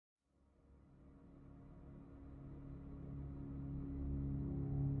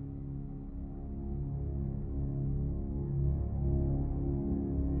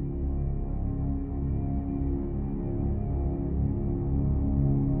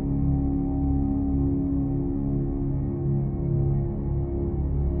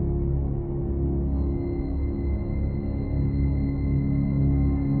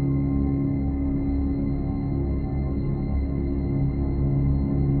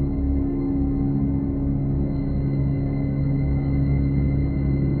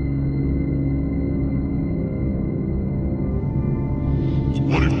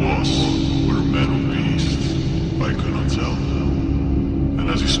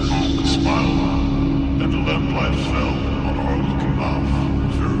spoke a smile, and the lamplight fell on our looking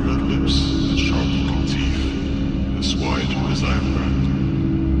mouth, very red lips and sharp looking teeth, as white as ivory.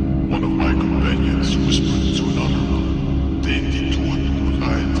 One of my companions whispered to another, "Den die Toten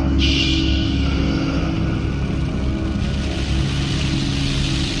bereit."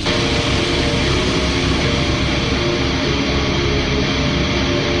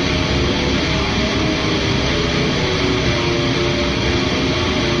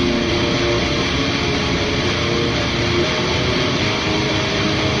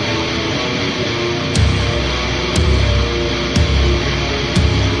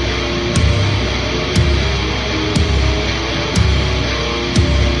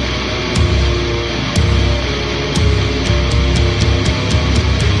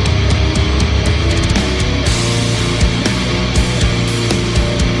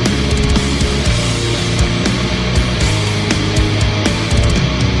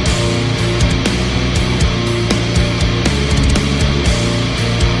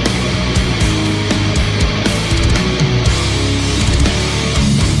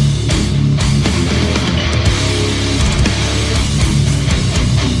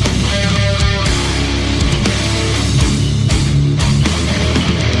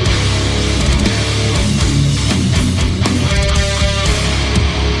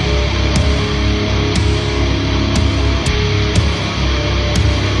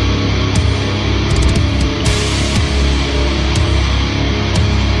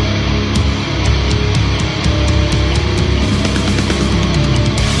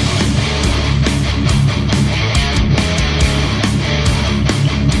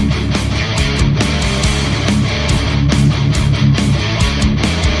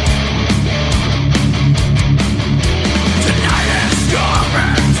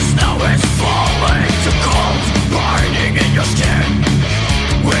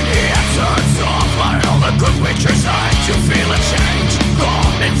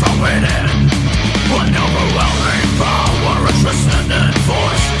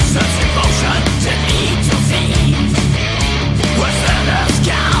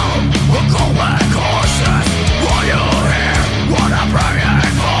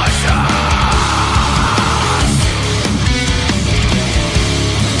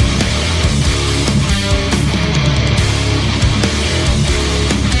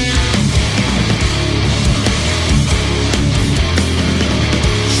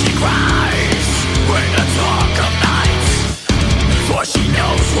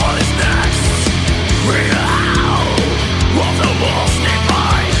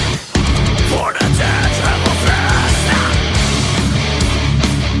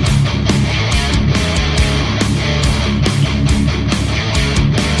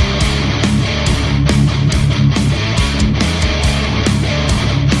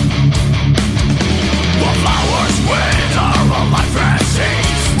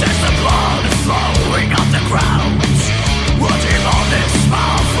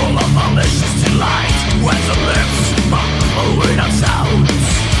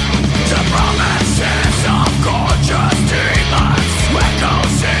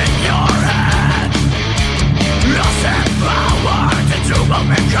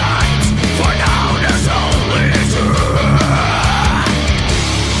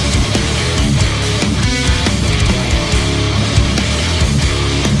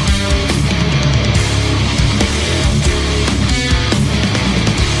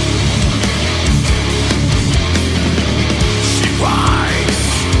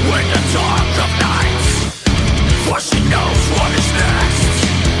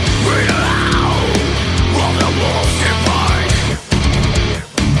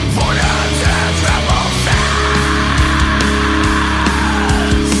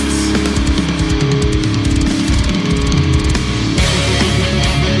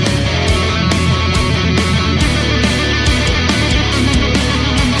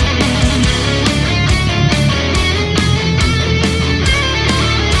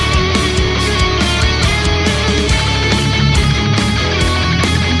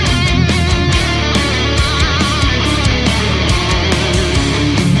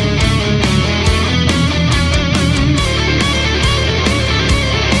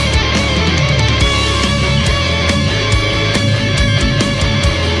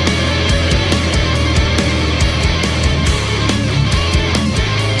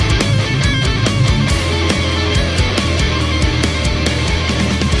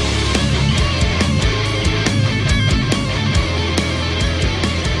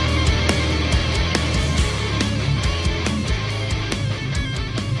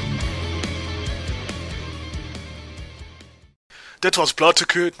 Dit was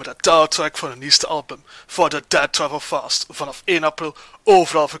Blauwtekeut met de titeltrack van hun nieuwste album, For the Dead Travel Fast, vanaf 1 april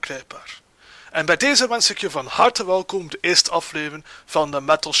overal verkrijgbaar. En bij deze wens ik je van harte welkom de eerste aflevering van de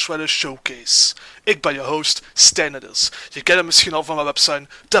Metal Shredder Showcase. Ik ben je host, Stijn Edels. Je kent hem misschien al van mijn website,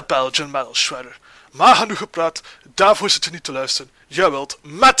 The Belgian Metal Shredder. Maar genoeg gepraat, daarvoor zit je niet te luisteren. Je wilt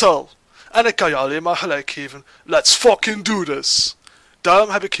metal! En ik kan je alleen maar gelijk geven, let's fucking do this! Daarom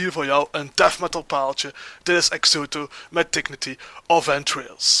heb ik hier voor jou een death metal paaltje. Dit is Exoto met Dignity of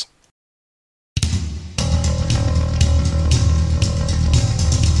Entrails.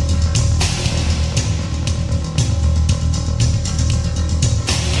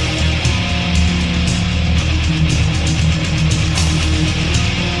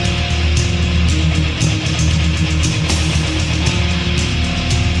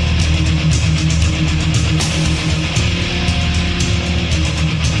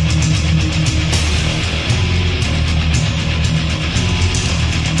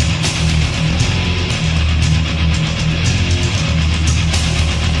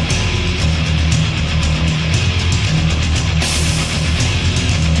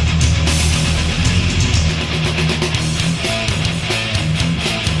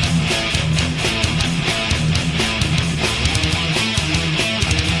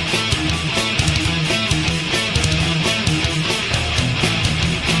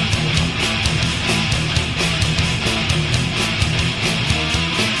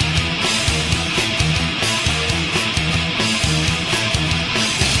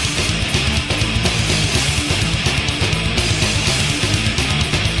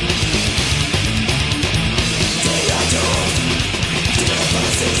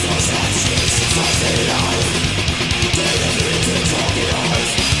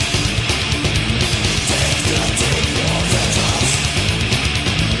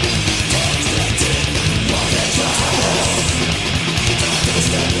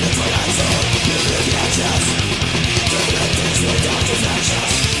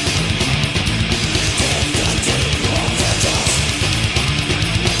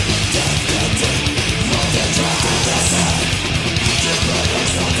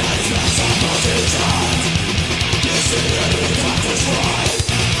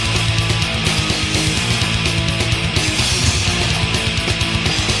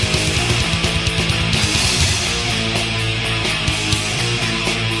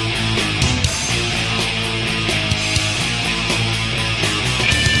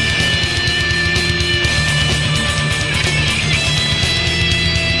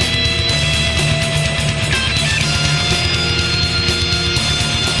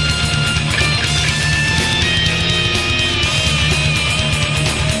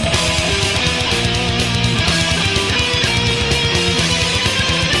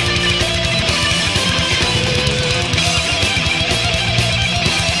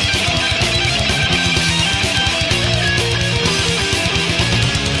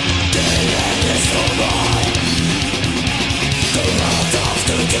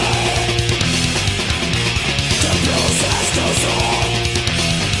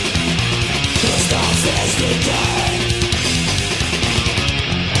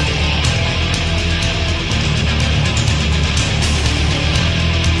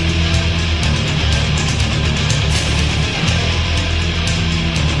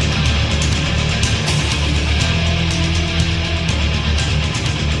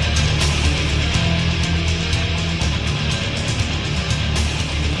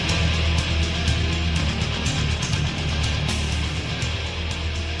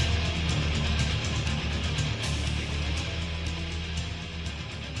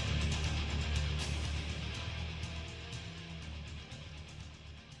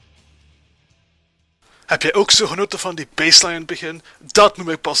 Heb jij ook zo genoten van die bassline in het begin? Dat noem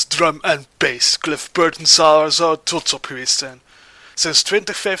ik pas drum en bass. Cliff Burton zou trots op geweest zijn. Sinds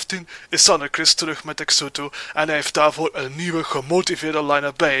 2015 is Sander Chris terug met Exoto en hij heeft daarvoor een nieuwe gemotiveerde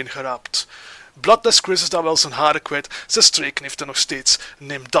line-up bijeengeraapt. Bloodless Chris is dan wel zijn haren kwijt, zijn streken heeft hij nog steeds,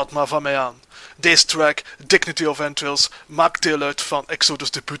 neem dat maar van mij aan. Deze track, Dignity of Entrails, maakt deel uit van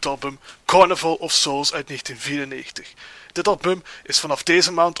Exoto's debuutalbum Carnival of Souls uit 1994. Dit album is vanaf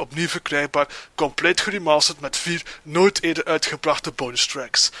deze maand opnieuw verkrijgbaar, compleet geremasterd met 4 nooit eerder uitgebrachte bonus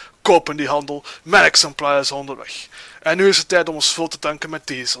tracks. Koop in die handel, mijn exemplaar is onderweg. En nu is het tijd om ons vol te tanken met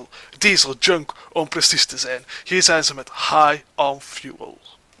Diesel. Diesel Junk, om precies te zijn. Hier zijn ze met High on Fuel.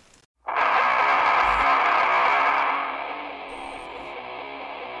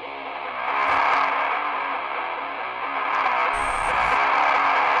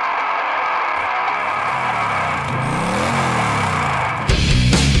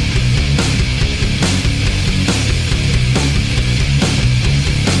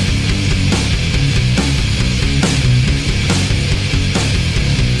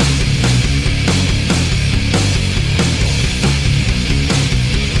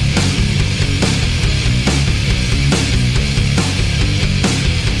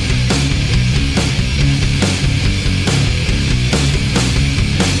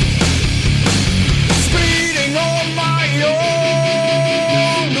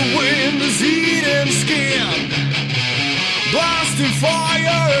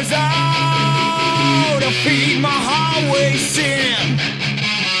 fires out to feed my highway sin.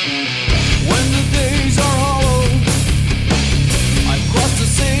 When the days are hollow, I've crossed the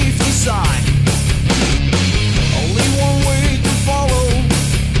safety side. Only one way to follow,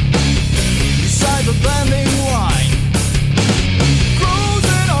 beside the bending line.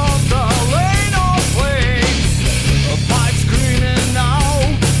 Cruising on the lane of flames, a pipe screaming now.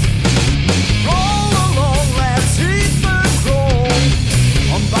 Roll along, let's hit the chrome.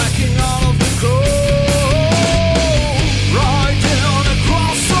 I'm backing out of the cold. Riding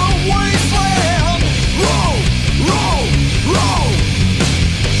across the wasteland. Roll, roll, roll.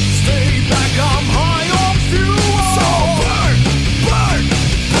 Stay back, I'm high on fuel. So burn, burn,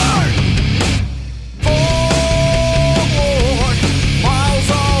 burn. Forward, miles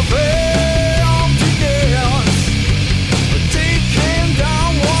of emptiness. Taking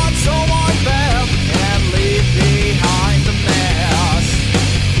down what's on my path and leave behind the mess.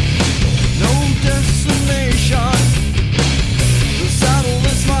 No destination, the saddle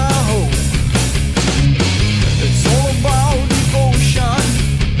is my hope. It's all about devotion.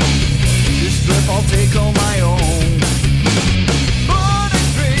 This trip I'll take on my own. Burning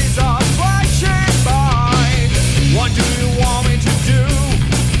trees are flashing by. What do you want me to do?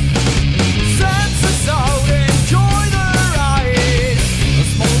 Senses out, enjoy the ride. The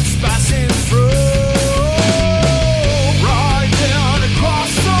smoke's passing through. Riding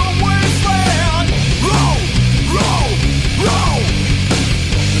across the wasteland. Roll, roll, roll.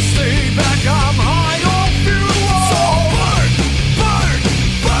 Stay back, I'm high on fuel. So burn, burn,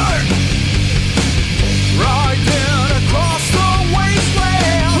 burn. Riding across the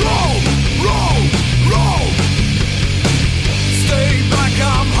wasteland. Roll, roll, roll. Stay back,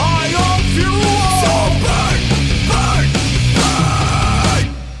 I'm high on fuel. So burn, burn, burn.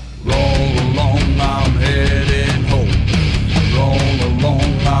 Roll along, I'm heading home. Roll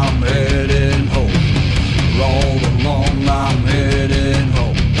along, I'm heading home. Roll along, I'm heading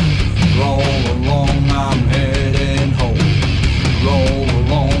home. Roll along, I'm heading home. Roll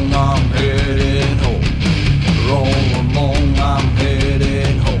along, I'm heading home. Roll along, I'm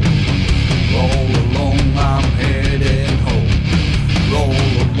heading home. Roll along, I'm heading home. Roll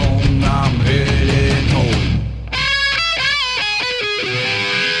along, I'm heading home.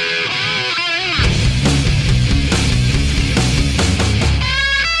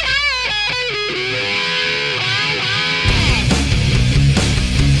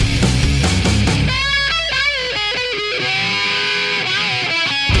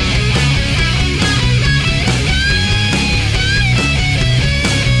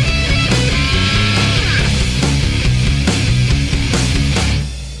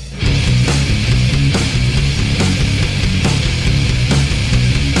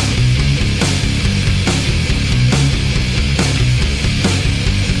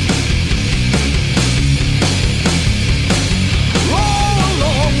 Roll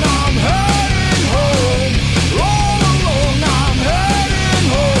along, I'm heading home. Roll along, I'm heading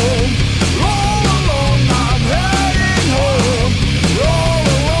home. Roll along, I'm heading home. Roll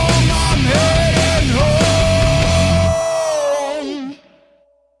along, I'm heading home.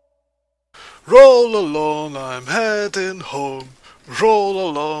 Roll along, I'm heading home. Roll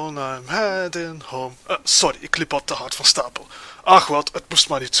along, I'm heading home. Sorry, ik liep wat te hard van stapel. Ach wat, het moest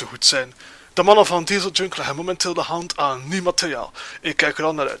maar niet zo goed zijn. De mannen van Diesel Junk leggen momenteel de hand aan nieuw materiaal. Ik kijk er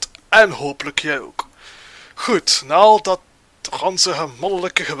al naar uit. En hopelijk jij ook. Goed, na al dat ranzige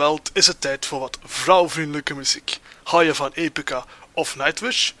mannelijke geweld is het tijd voor wat vrouwvriendelijke muziek. Hou je van Epica of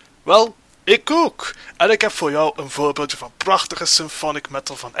Nightwish? Wel, ik ook. En ik heb voor jou een voorbeeldje van prachtige symphonic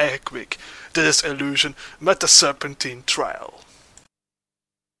metal van eigen kweek. Dit is Illusion met The Serpentine Trial.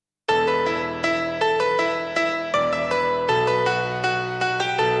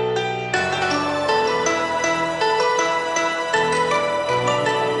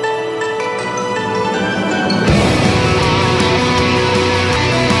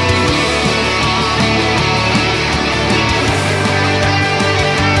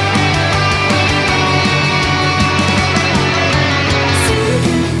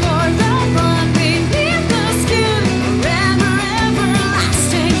 Seeking for the one beneath the skin, remembering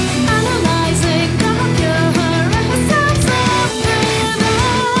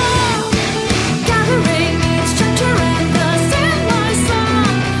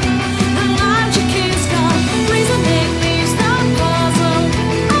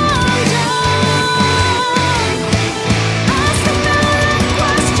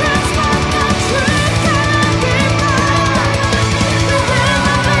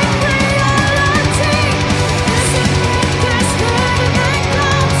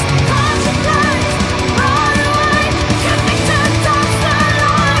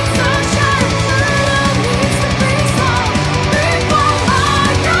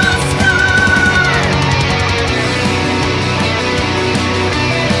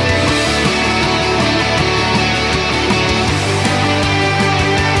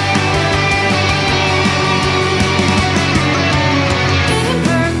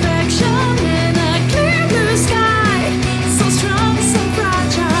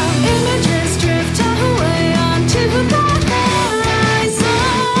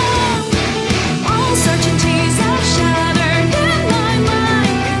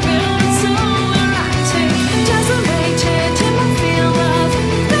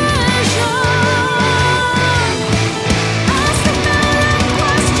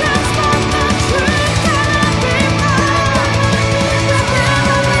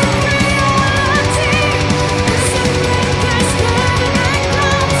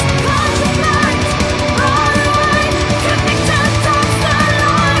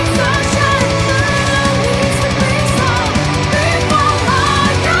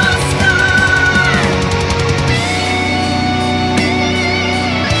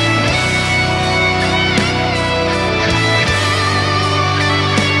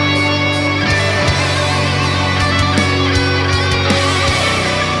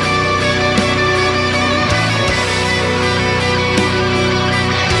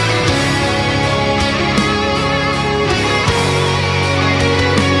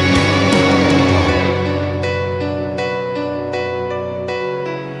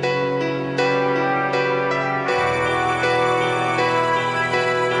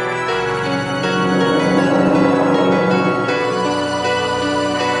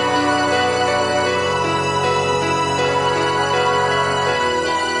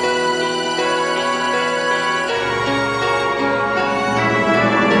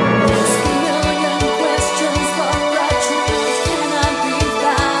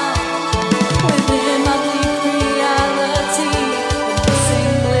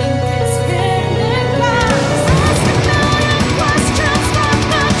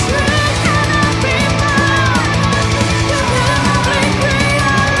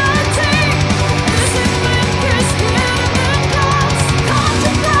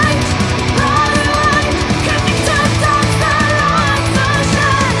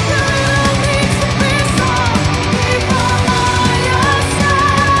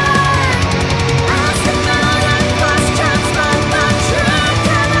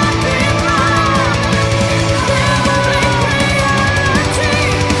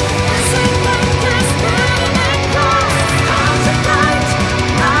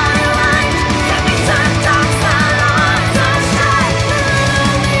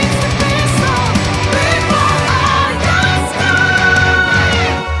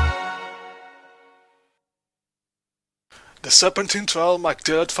Serpentine maakt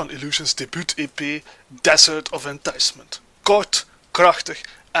deel uit van Illusion's debuut-EP Desert of Enticement. Kort, krachtig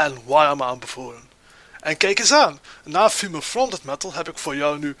en warm aanbevolen. En kijk eens aan, na female fronted metal heb ik voor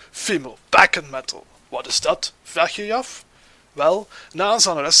jou nu female backend metal. Wat is dat, vraag je je af? Wel, na een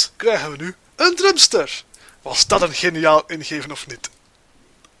zangeres krijgen we nu een drumster. Was dat een geniaal ingeven of niet?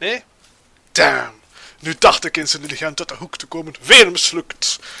 Nee? Damn! Nu dacht ik eens intelligent uit de hoek te komen, weer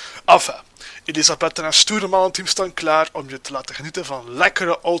mislukt. Enfin, Elisabeth en haar stoere mannenteam staan klaar om je te laten genieten van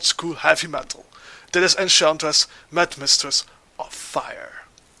lekkere oldschool heavy metal. Dit is Enchantress met Mistress of Fire.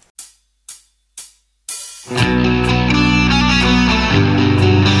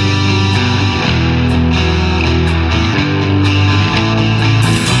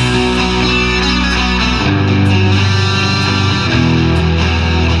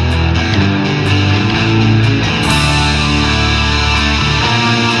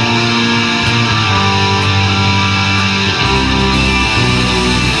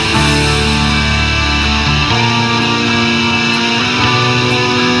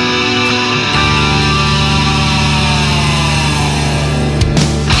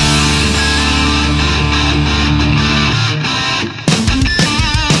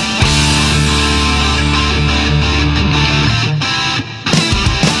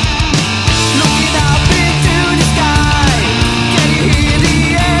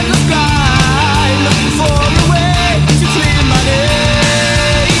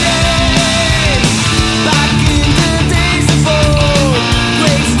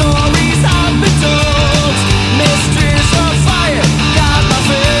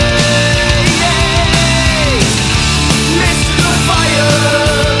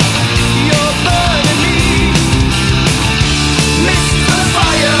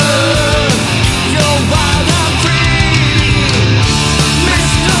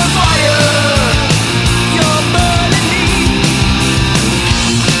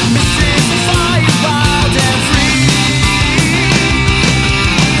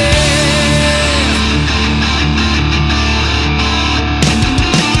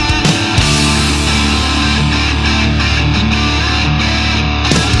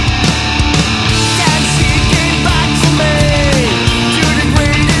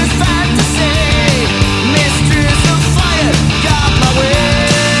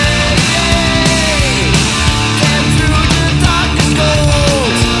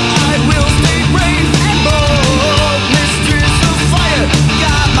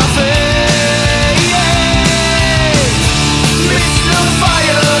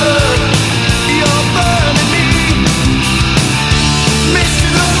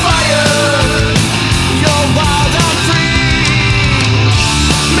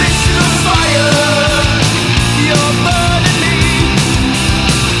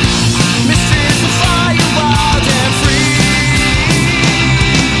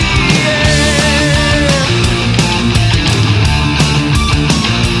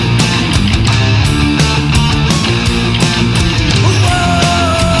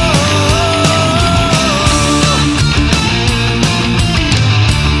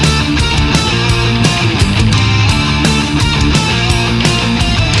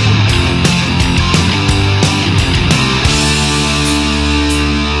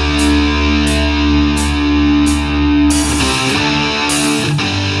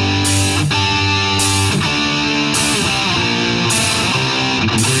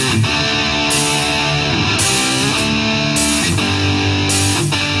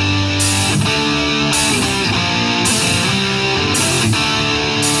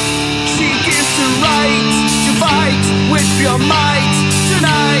 your might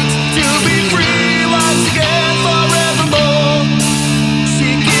tonight to be free once again forevermore.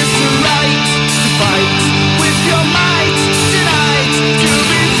 She gives the right to fight with your might tonight to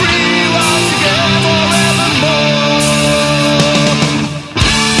be free once again forevermore. Forevermore.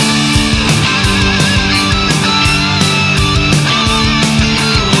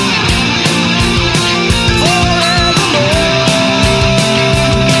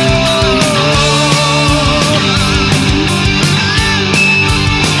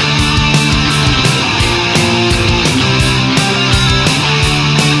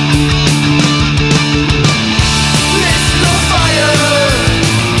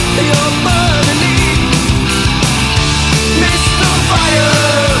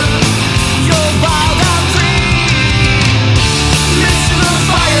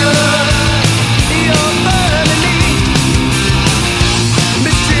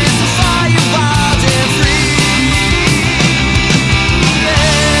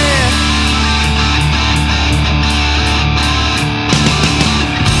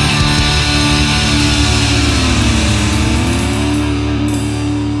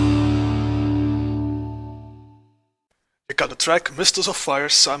 track Misters of Fire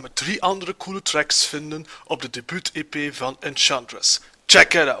samen met 3 andere coole tracks vinden op de debuut-EP van Enchantress.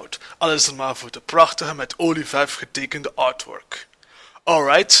 Check it out, al is het maar voor de prachtige met olieverf getekende artwork.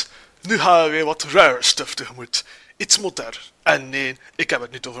 Alright, nu gaan we weer wat rare stuff tegemoet. Iets modern. En nee, ik heb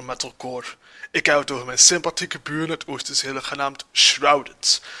het niet over metalcore. Ik heb het over mijn sympathieke buren uit Oosterzele genaamd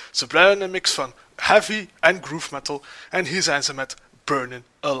Shrouded. Ze brengen een mix van heavy en groove metal en hier zijn ze met Burning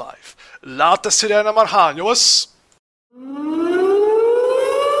Alive. Laat de sirene maar gaan, jongens!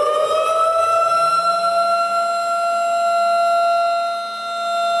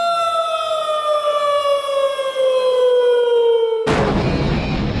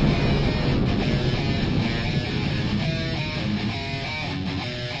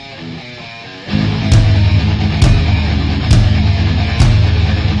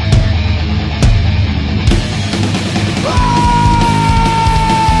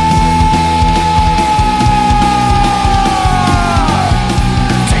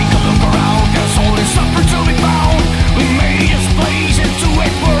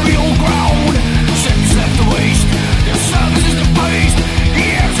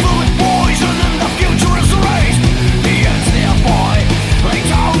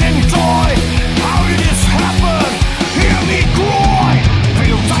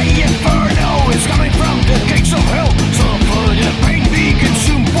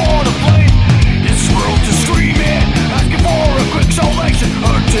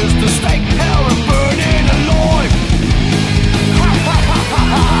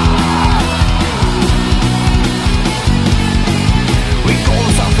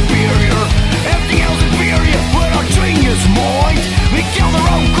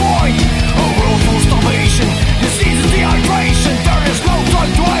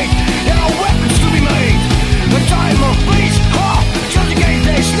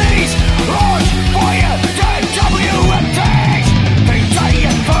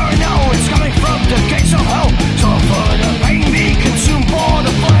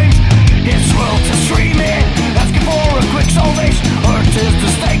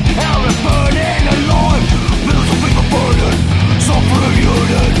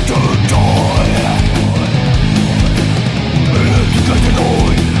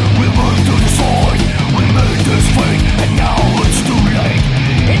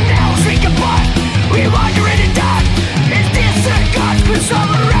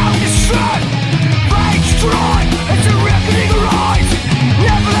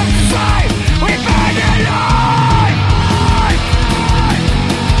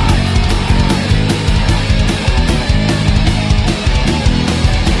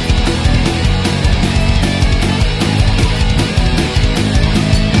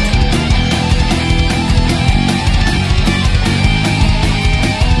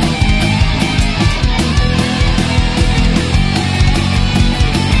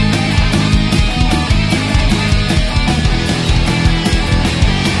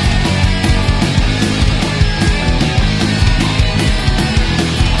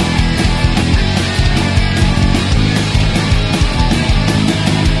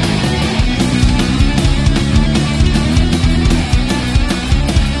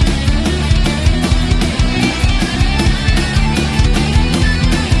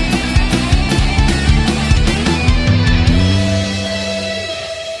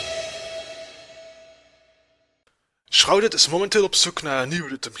 Shrouded is momenteel op zoek naar een nieuw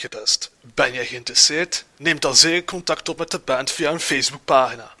ritmegitarist. Ben jij geïnteresseerd? Neem dan zeker contact op met de band via een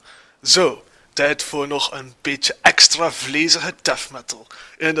Facebookpagina. Zo, tijd voor nog een beetje extra vlezige death metal.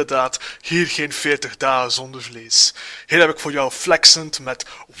 Inderdaad, hier geen 40 dagen zonder vlees. Hier heb ik voor jou Flexent met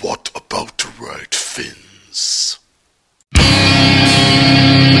What About the Right Fins.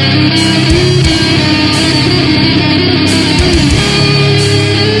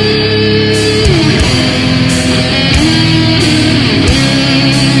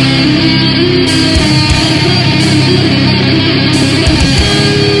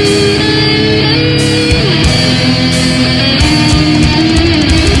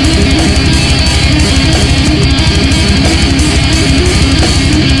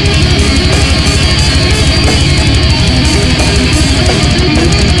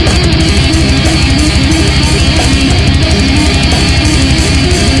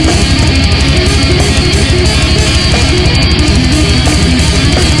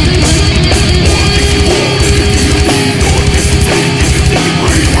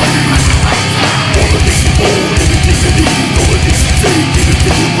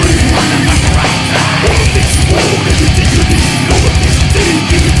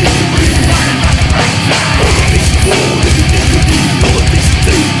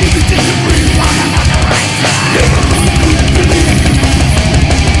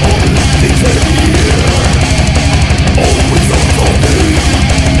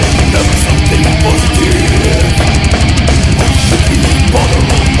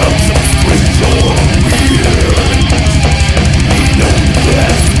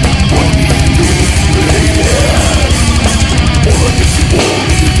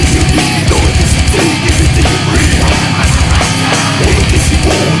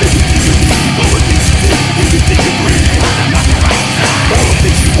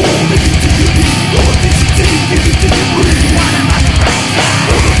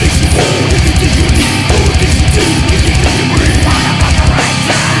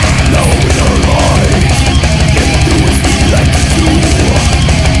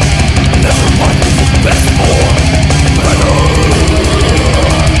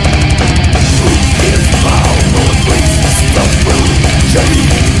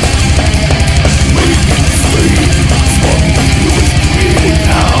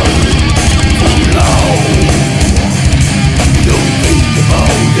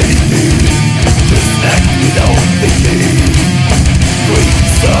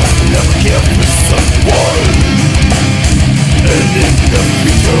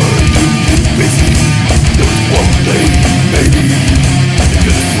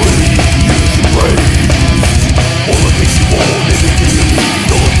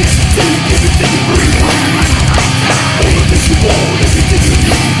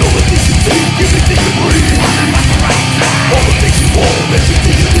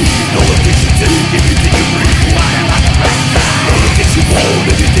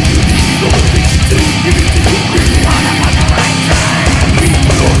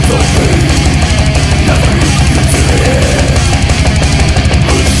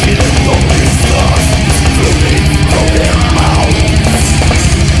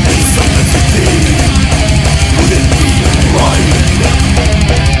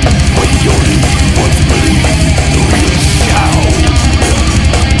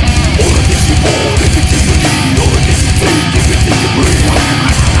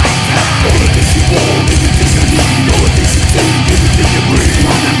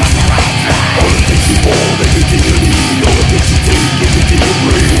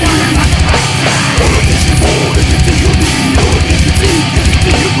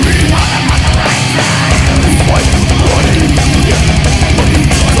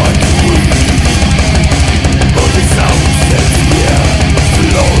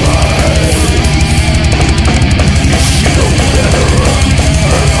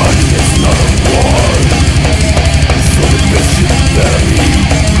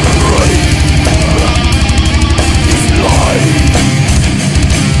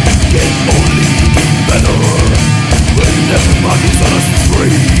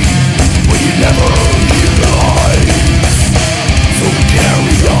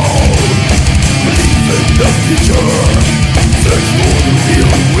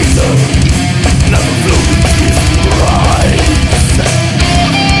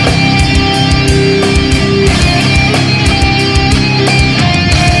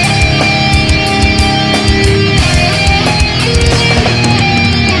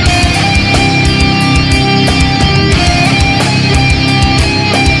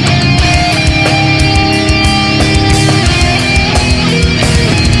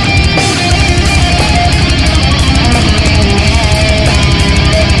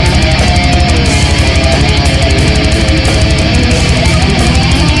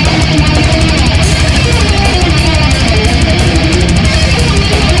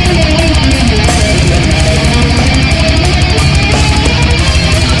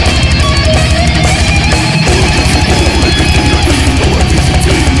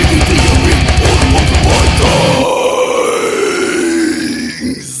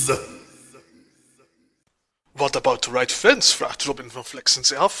 right Vince, vraagt Robin van Flexen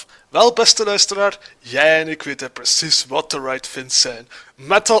zich af. Wel, beste luisteraar, jij en ik weten precies wat de right Vince zijn.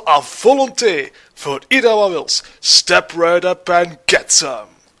 Metal à volonté, voor ieder wat wils. Step right up and get some.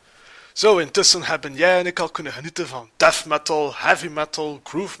 Zo, intussen hebben jij en ik al kunnen genieten van death metal, heavy metal,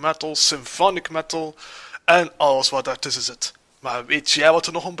 groove metal, symphonic metal en alles wat daartussen zit. Maar weet jij wat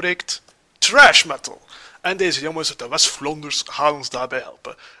er nog ontbreekt? Trash metal. En deze jongens uit de West-Vlaanders gaan ons daarbij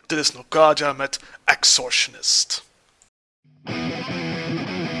helpen. Dit is Nokaja met Extortionist.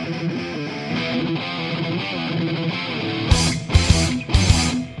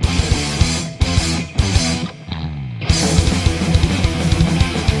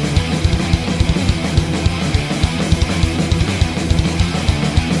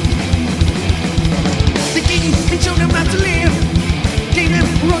 Showed them how to live, gave them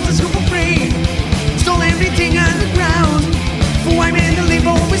rods and scope of prey, stole everything underground for white men to live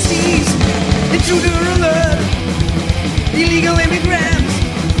overseas. Intruder alert, illegal immigrants.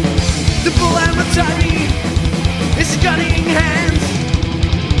 The bull Amatari is cutting hands.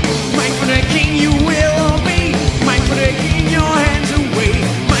 Fight for the king, you will obey. Fight for the king, your hands away.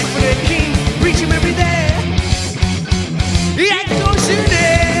 Fight for the king, reach him every day. The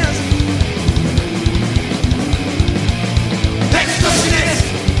extortionist. Extortionist!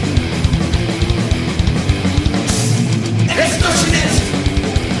 Extortionist!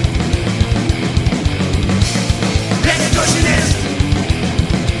 Extortionist!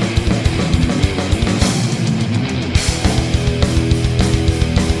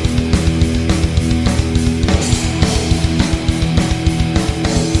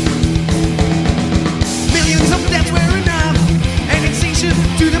 Millions of deaths were enough, annexation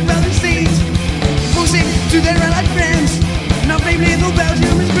to the Belgian states, forcing to their allied friends. Now babe, little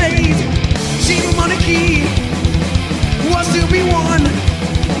Belgium is great. Shame monarchy was to be won.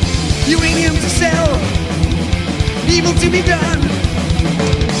 Uranium to sell, evil to be done.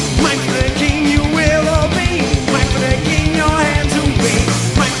 Fight for the king, you will obey. Fight for the king, your hands away.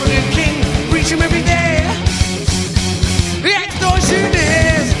 Fight for the king, reach him every day. The extortionist.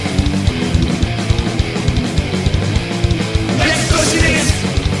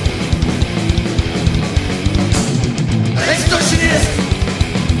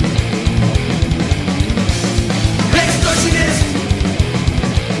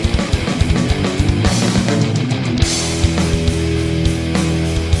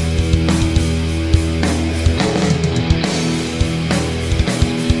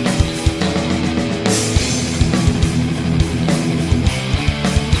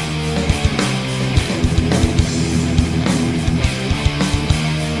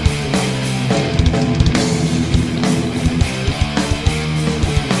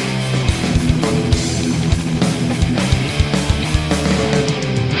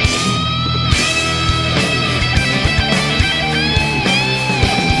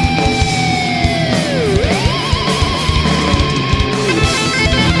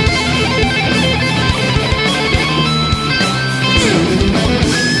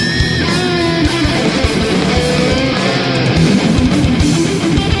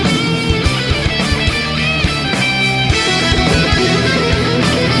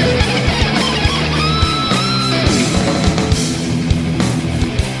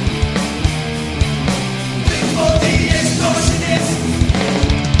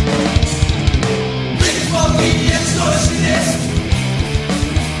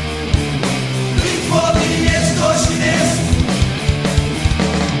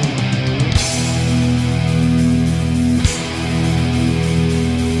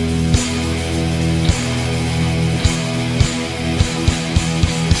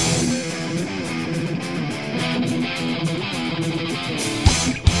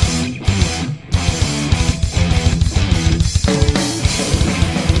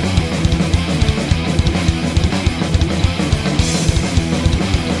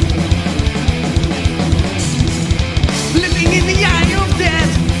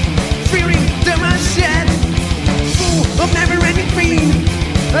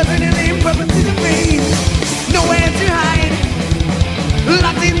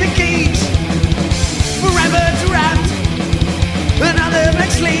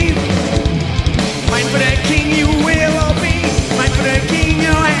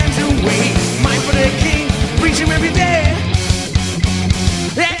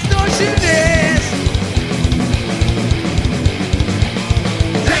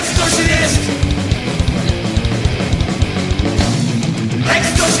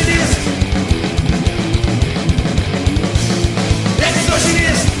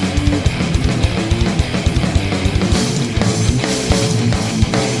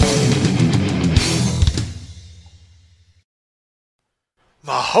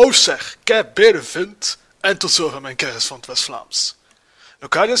 hou zeg, kijk beide vindt. En tot zover mijn kennis van het West-Vlaams.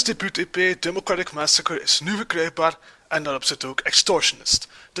 Nocadia's debuut-EP Democratic Massacre is nu verkrijgbaar en daarop zit ook Extortionist,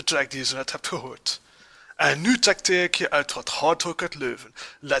 de track die je zo net hebt gehoord. En nu trakteer ik je uit wat hardrock uit Leuven.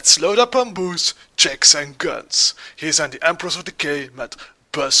 Let's load up on booze, chicks and guns. Hier zijn The Emperors of Decay met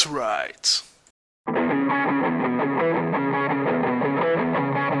Bus Ride.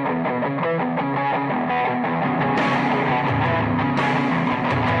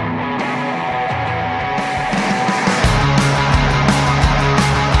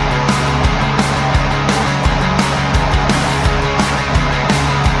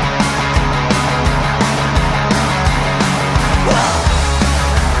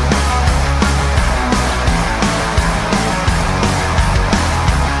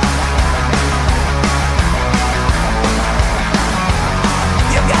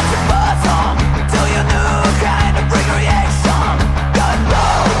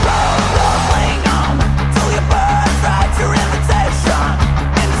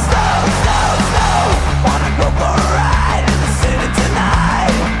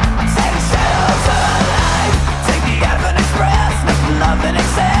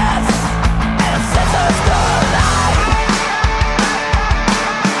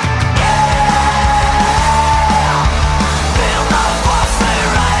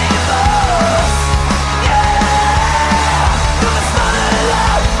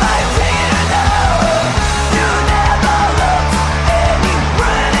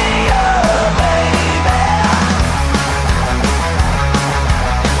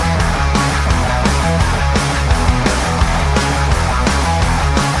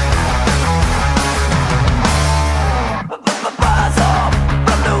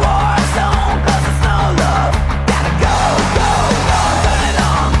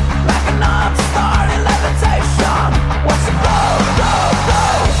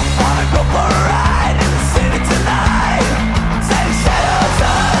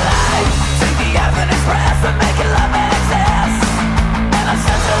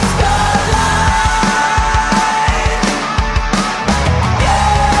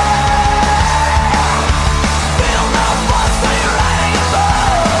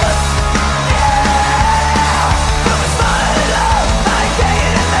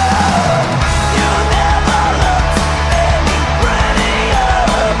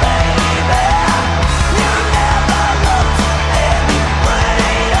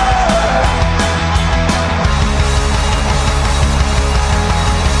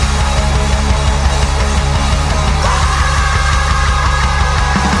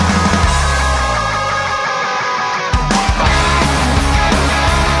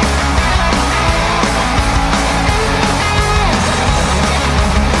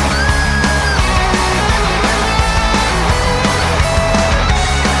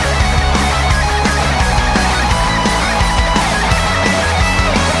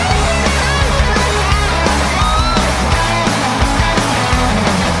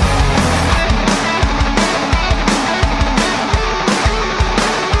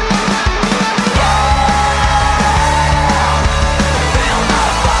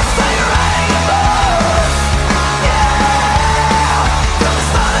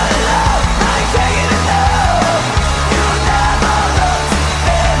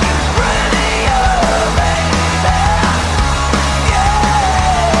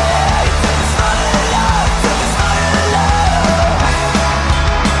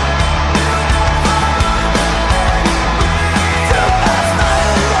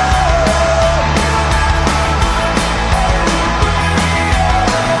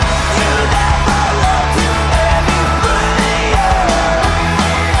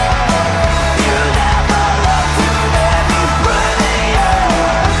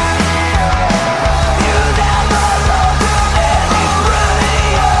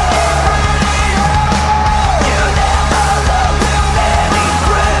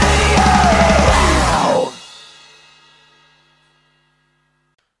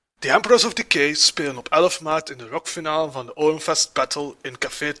 Emperors of Decay spelen op 11 maart in de rockfinale van de Olenfest Battle in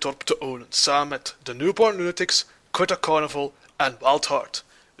Café Torp te Olen, samen met The Newborn Lunatics, Quarter Carnival en Wild Heart.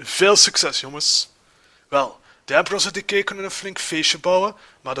 Veel succes, jongens! Wel, de Emperors of Decay kunnen een flink feestje bouwen,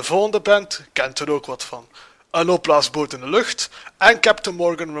 maar de volgende band kent er ook wat van. Een opblaasboot in de lucht en Captain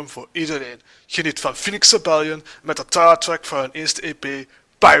Morgan Rum voor iedereen. Geniet van Phoenix Rebellion met de track van hun eerste EP,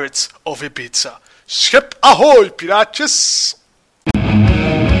 Pirates of Ibiza. Schip ahoy, piraatjes!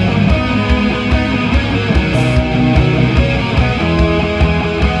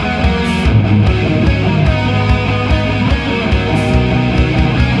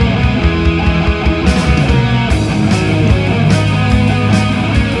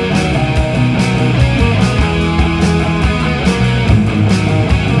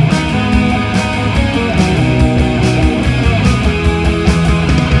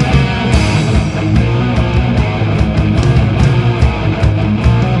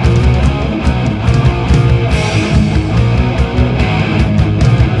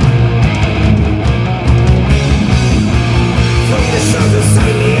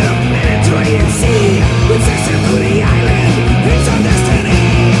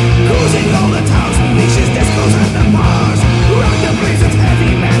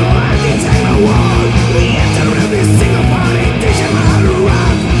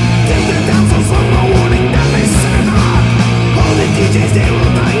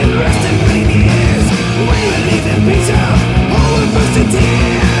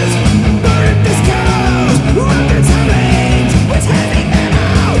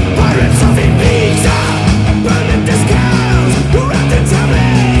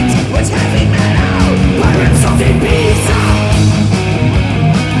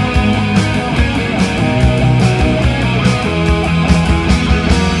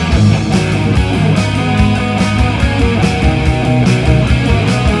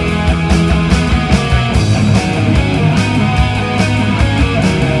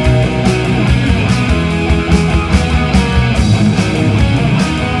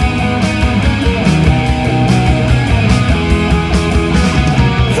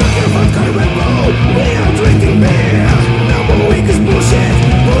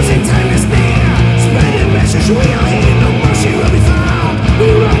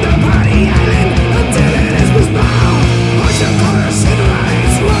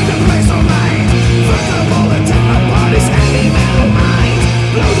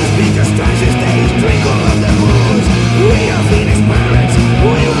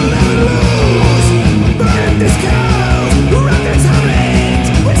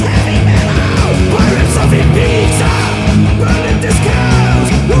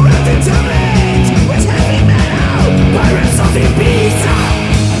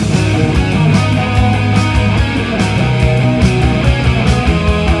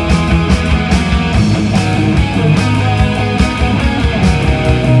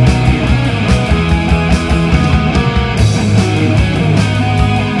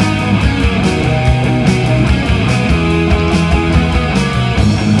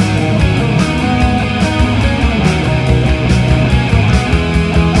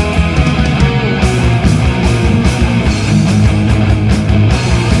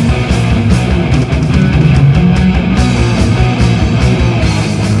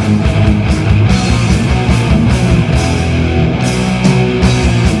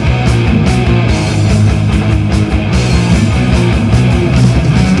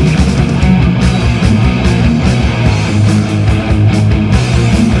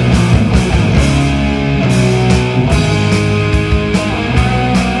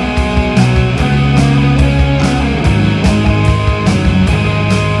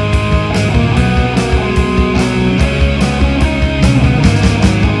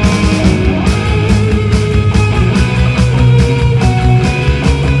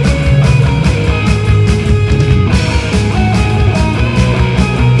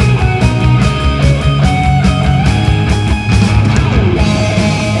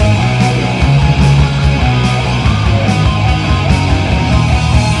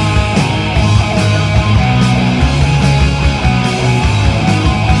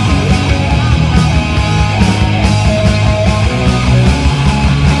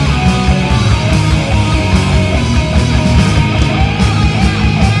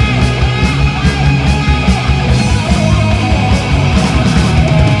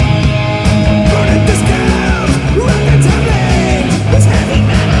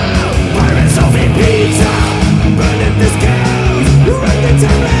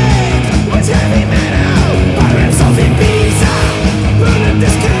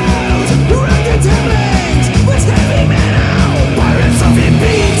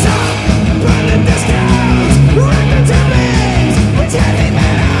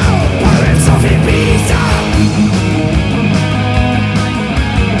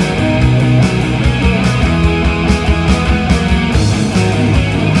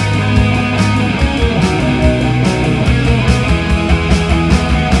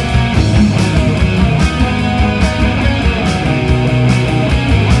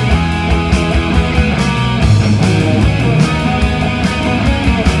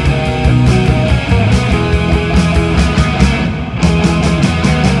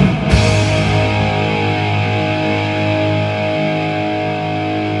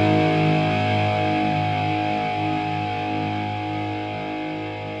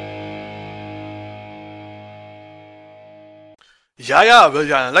 Ja, wil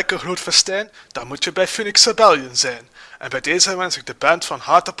je een lekker groot festijn? Dan moet je bij Phoenix Rebellion zijn. En bij deze wens ik de band van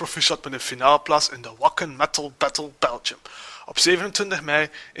harte proficiat met een finaalplaats in de Wacken Metal Battle Belgium. Op 27 mei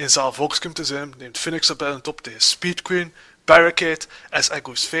in zaal Volkskamp te zijn neemt Phoenix Rebellion het op tegen Speed Queen, Barricade, As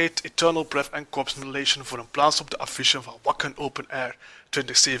Echoes Fate, Eternal Breath en Corpse Mutilation voor een plaats op de affiche van Wacken Open Air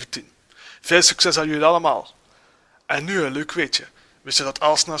 2017. Veel succes aan jullie allemaal. En nu een leuk weetje. Wist je dat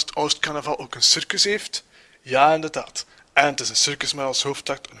Aalsnaast Oostcarnaval ook een circus heeft? Ja, inderdaad. En het is een circus met als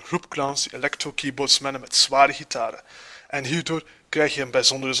hoofdact een groep clowns die electro-keyboards mennen met zware gitaren. En hierdoor krijg je een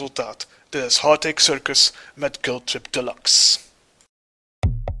bijzonder resultaat. Dit is Heartache Circus met Guilt Trip Deluxe.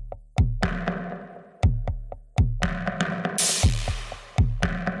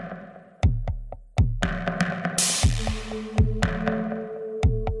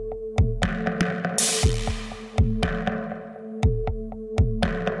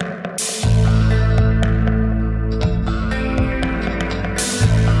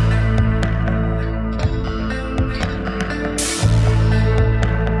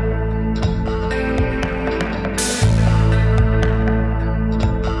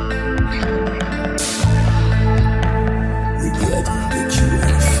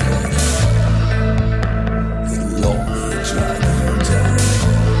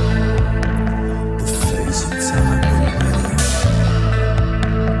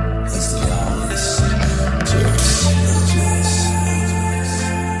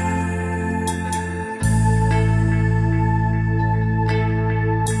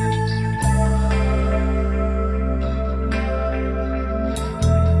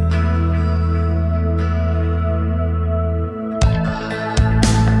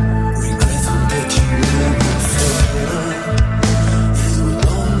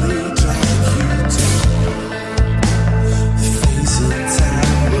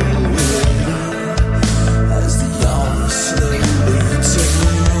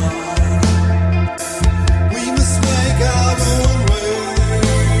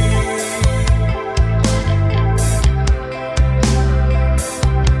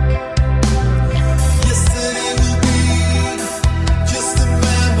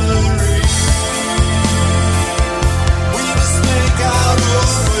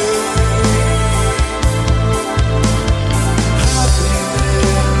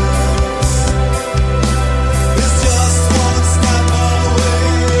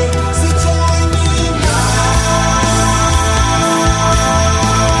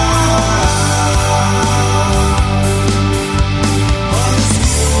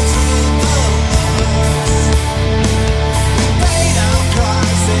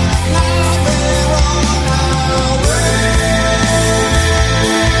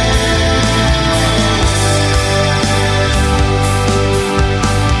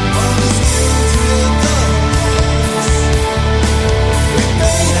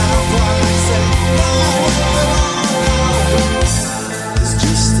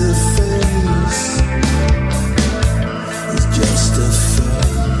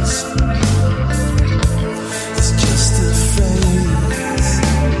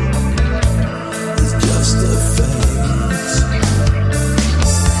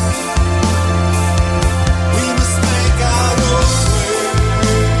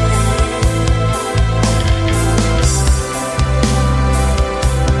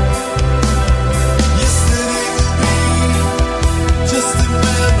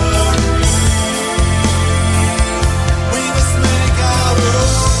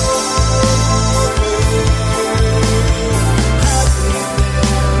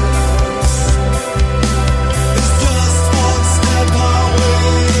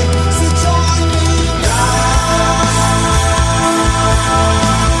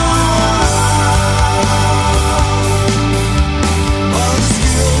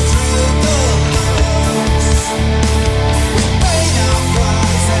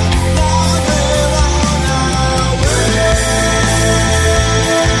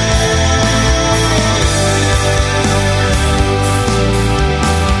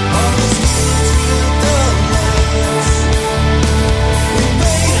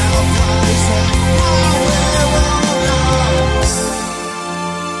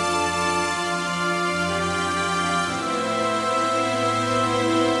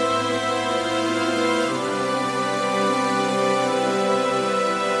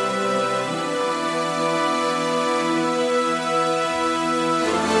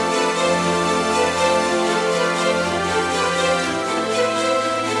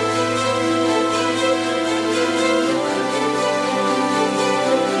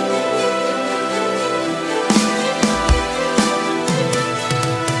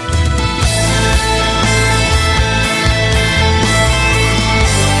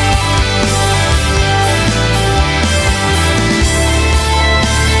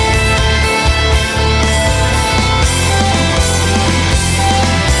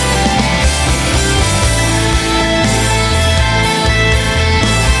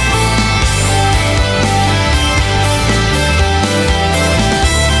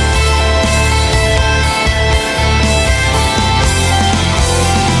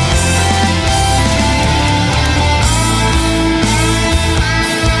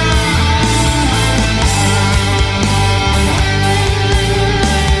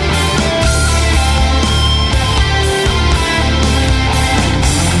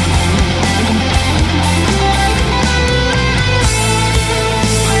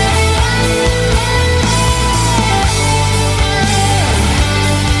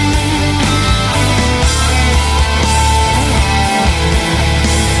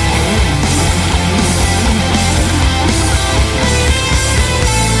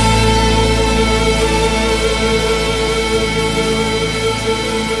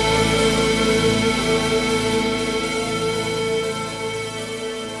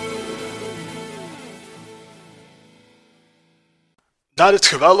 Na dit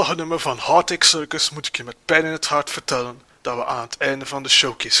geweldige nummer van Heartache Circus moet ik je met pijn in het hart vertellen dat we aan het einde van de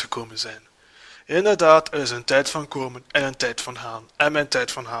showcase gekomen zijn. Inderdaad, er is een tijd van komen en een tijd van gaan. En mijn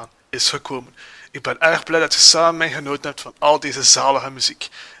tijd van gaan is gekomen. Ik ben erg blij dat je samen mij genoten hebt van al deze zalige muziek.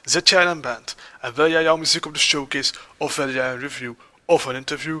 Zit jij in een band en wil jij jouw muziek op de showcase of wil jij een review of een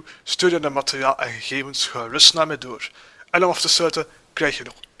interview? Stuur je de materiaal en gegevens gerust naar mij door. En om af te sluiten krijg je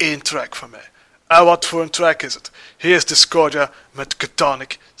nog 1 track van mij. En wat voor een track is het? Hier is Discordia met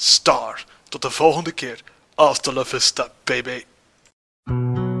Ketonic Star. Tot de volgende keer. Hasta la vista, baby.